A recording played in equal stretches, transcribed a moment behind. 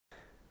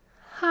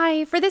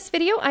Hi, for this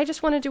video I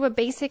just want to do a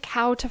basic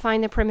how to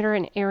find the perimeter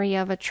and area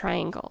of a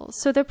triangle.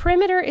 So the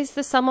perimeter is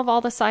the sum of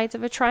all the sides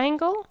of a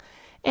triangle,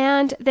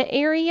 and the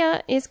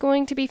area is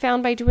going to be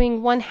found by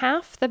doing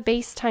 1/2 the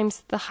base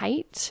times the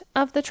height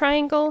of the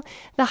triangle.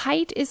 The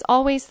height is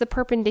always the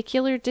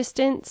perpendicular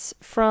distance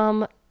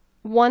from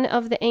one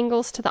of the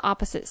angles to the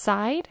opposite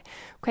side.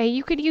 Okay,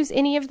 you could use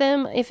any of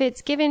them. If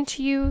it's given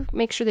to you,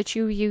 make sure that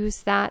you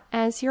use that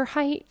as your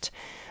height.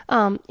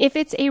 If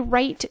it's a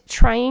right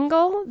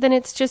triangle, then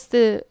it's just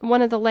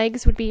one of the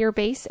legs would be your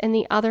base and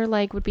the other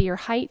leg would be your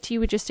height. You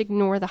would just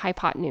ignore the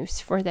hypotenuse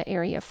for the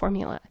area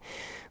formula.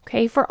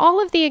 Okay, for all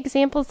of the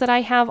examples that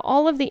I have,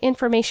 all of the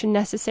information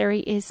necessary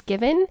is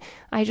given.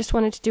 I just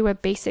wanted to do a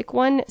basic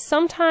one.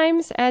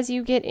 Sometimes as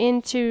you get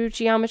into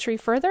geometry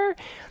further,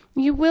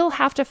 you will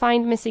have to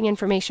find missing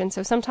information.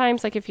 So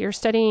sometimes, like if you're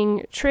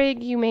studying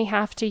trig, you may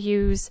have to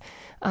use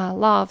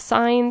law of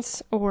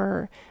sines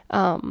or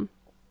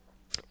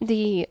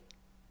the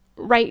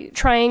right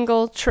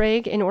triangle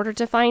trig in order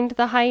to find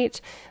the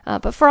height.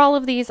 But for all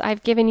of these,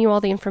 I've given you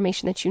all the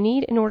information that you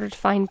need in order to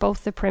find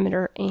both the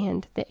perimeter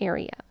and the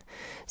area.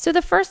 So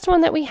the first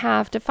one that we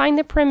have, to find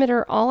the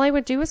perimeter, all I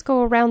would do is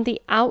go around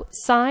the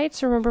outside.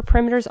 So remember,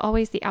 perimeter is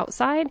always the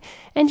outside,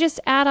 and just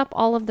add up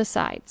all of the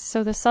sides.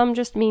 So the sum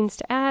just means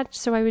to add.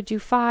 So I would do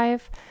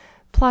 5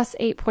 plus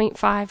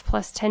 8.5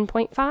 plus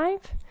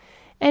 10.5.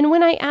 And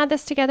when I add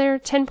this together,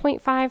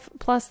 10.5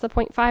 plus the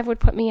 0.5 would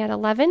put me at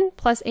 11,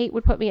 plus 8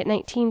 would put me at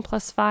 19,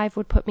 plus 5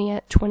 would put me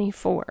at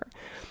 24.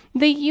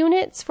 The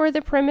units for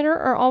the perimeter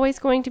are always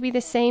going to be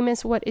the same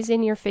as what is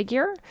in your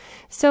figure.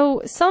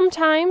 So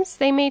sometimes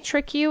they may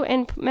trick you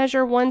and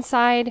measure one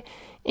side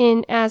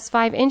in as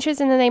 5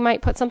 inches, and then they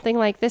might put something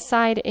like this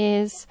side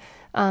is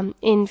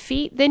in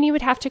feet. Then you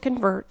would have to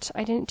convert.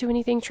 I didn't do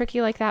anything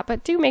tricky like that,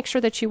 but do make sure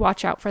that you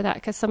watch out for that,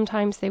 because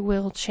sometimes they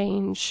will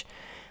change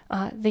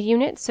the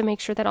units, so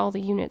make sure that all the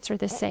units are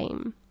the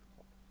same.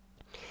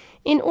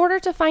 In order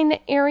to find the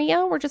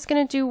area, we're just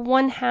going to do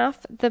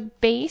 1/2 the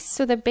base.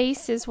 So the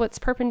base is what's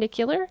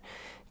perpendicular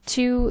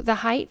to the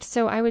height.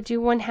 So I would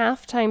do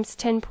 1/2 times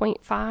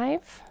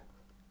 10.5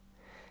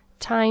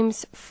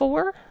 times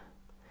 4.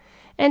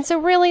 And so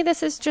really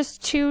this is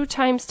just 2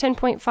 times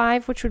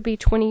 10.5, which would be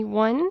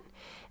 21.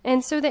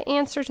 And so the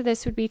answer to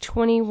this would be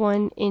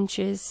 21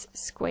 inches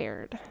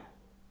squared.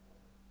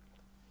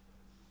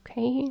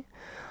 Okay.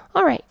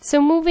 All right, so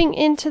moving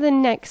into the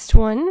next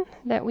one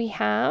that we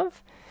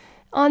have.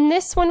 On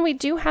this one, we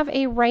do have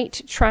a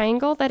right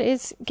triangle that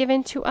is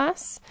given to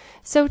us.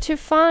 So to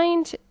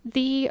find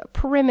the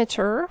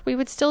perimeter, we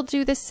would still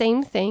do the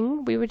same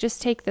thing. We would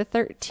just take the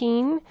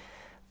 13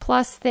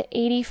 plus the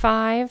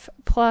 85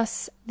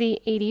 plus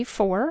the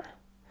 84.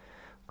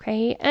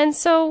 Okay, and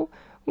so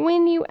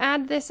when you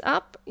add this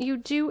up, you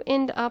do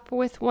end up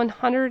with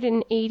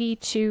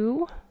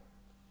 182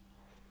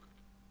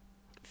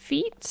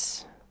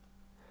 feet.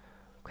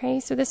 Okay,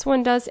 so this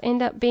one does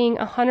end up being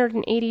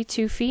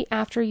 182 feet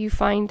after you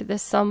find the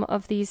sum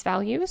of these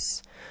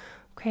values.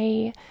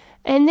 Okay,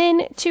 and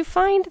then to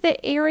find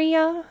the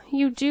area,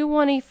 you do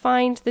want to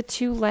find the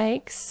two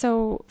legs.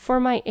 So for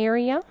my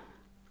area,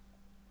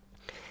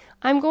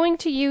 I'm going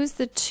to use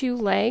the two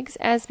legs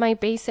as my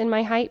base and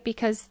my height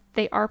because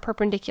they are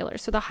perpendicular.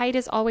 So the height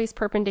is always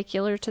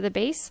perpendicular to the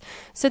base.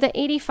 So the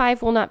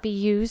 85 will not be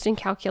used in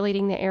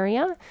calculating the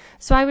area.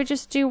 So I would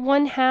just do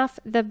 1/2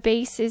 the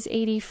base is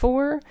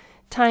 84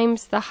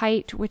 times the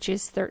height, which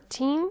is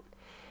 13.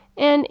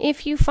 And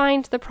if you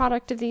find the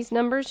product of these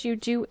numbers, you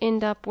do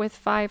end up with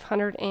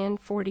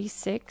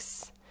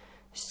 546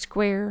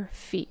 square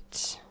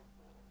feet.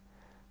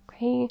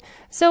 Okay,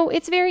 so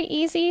it's very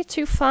easy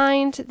to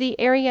find the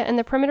area and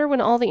the perimeter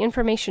when all the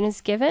information is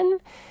given.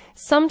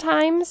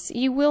 Sometimes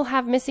you will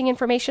have missing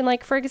information,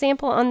 like for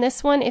example on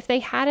this one, if they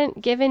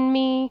hadn't given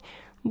me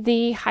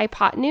the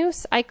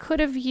hypotenuse, I could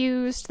have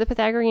used the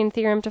Pythagorean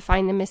theorem to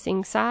find the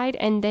missing side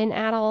and then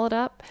add all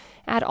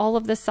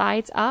of the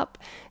sides up.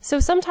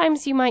 So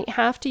sometimes you might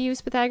have to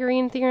use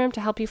Pythagorean theorem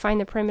to help you find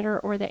the perimeter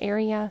or the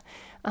area.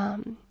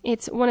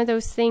 It's one of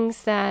those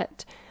things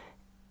that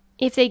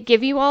if they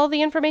give you all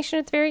the information,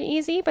 it's very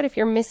easy, but if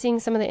you're missing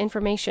some of the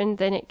information,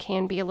 then it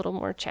can be a little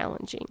more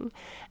challenging.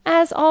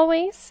 As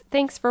always,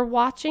 thanks for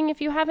watching. If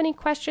you have any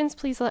questions,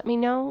 please let me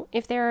know.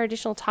 If there are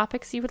additional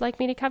topics you would like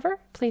me to cover,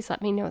 please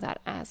let me know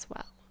that as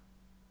well.